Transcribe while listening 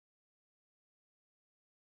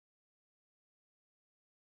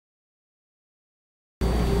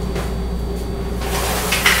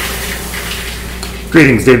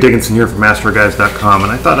Greetings, Dave Dickinson here from AstroGuys.com,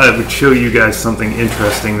 and I thought I would show you guys something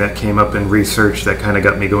interesting that came up in research that kind of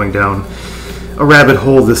got me going down a rabbit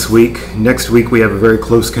hole this week. Next week we have a very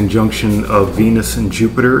close conjunction of Venus and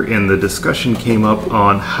Jupiter, and the discussion came up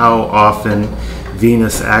on how often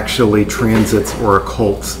Venus actually transits or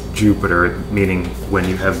occults Jupiter, meaning when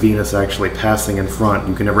you have Venus actually passing in front.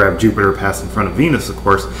 You can never have Jupiter pass in front of Venus, of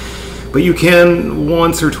course, but you can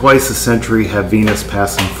once or twice a century have Venus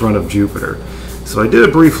pass in front of Jupiter. So I did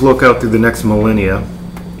a brief look out through the next millennia,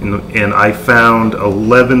 and I found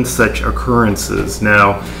 11 such occurrences.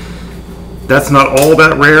 Now, that's not all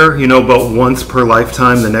that rare, about once per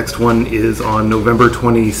lifetime. The next one is on November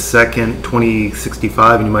 22nd,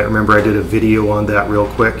 2065, and you might remember I did a video on that real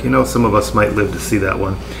quick. Some of us might live to see that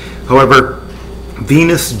one. However,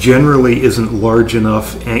 Venus generally isn't large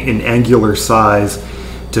enough in angular size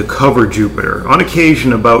to cover Jupiter. On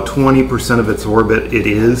occasion, about 20% of its orbit, it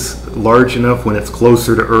is large enough when it's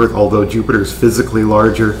closer to Earth, although Jupiter is physically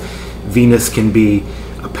larger. Venus can be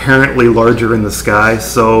apparently larger in the sky.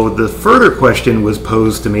 So the further question was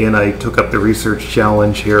posed to me, and I took up the research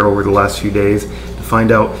challenge here over the last few days to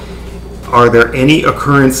find out, are there any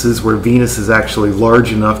occurrences where Venus is actually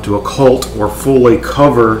large enough to occult or fully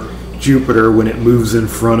cover Jupiter when it moves in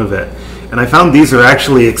front of it? And I found these are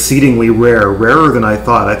actually exceedingly rare, rarer than I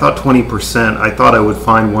thought. I thought 20%. I thought I would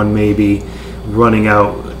find one maybe running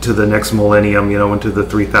out to the next millennium, into the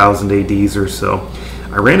 3000 ADs or so.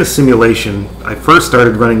 I ran a simulation. I first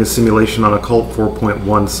started running a simulation on Occult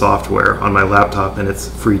 4.1 software on my laptop in its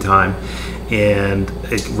free time. And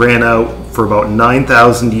it ran out for about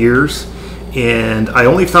 9,000 years. And I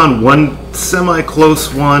only found one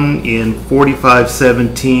semi-close one in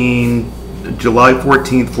 4517, July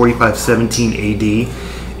 14th, 4517 AD,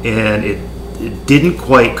 and it didn't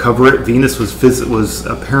quite cover it. Venus was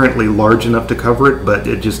apparently large enough to cover it, but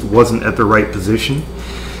it just wasn't at the right position.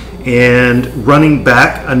 And running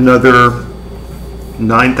back another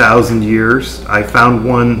 9,000 years, I found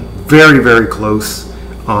one very, very close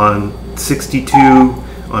on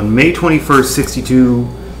May 21st,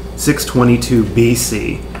 622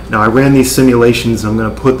 BC. Now I ran these simulations, and I'm going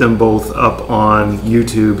to put them both up on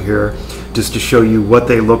YouTube here just to show you what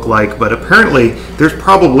they look like, but apparently there's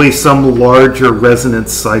probably some larger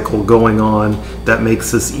resonance cycle going on that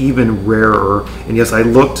makes this even rarer. And yes, I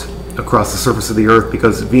looked across the surface of the Earth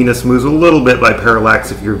because Venus moves a little bit by parallax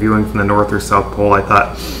if you're viewing from the North or South Pole. I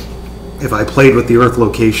thought if I played with the Earth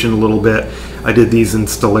location a little bit, I did these in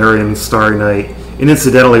Stellarium, Starry Night. And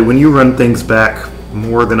incidentally, when you run things back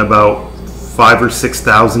more than about 5,000 or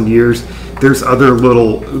 6,000 years, there's other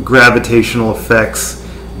little gravitational effects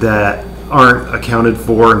that aren't accounted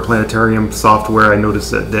for in planetarium software. I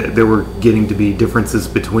noticed that there were getting to be differences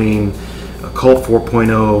between Occult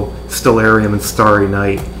 4.0, Stellarium, and Starry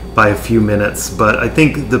Night by a few minutes. But I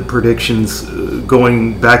think the predictions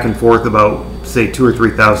going back and forth about, say, 2,000 or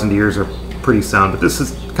 3,000 years are pretty sound. But this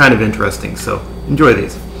is kind of interesting, so enjoy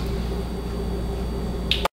these.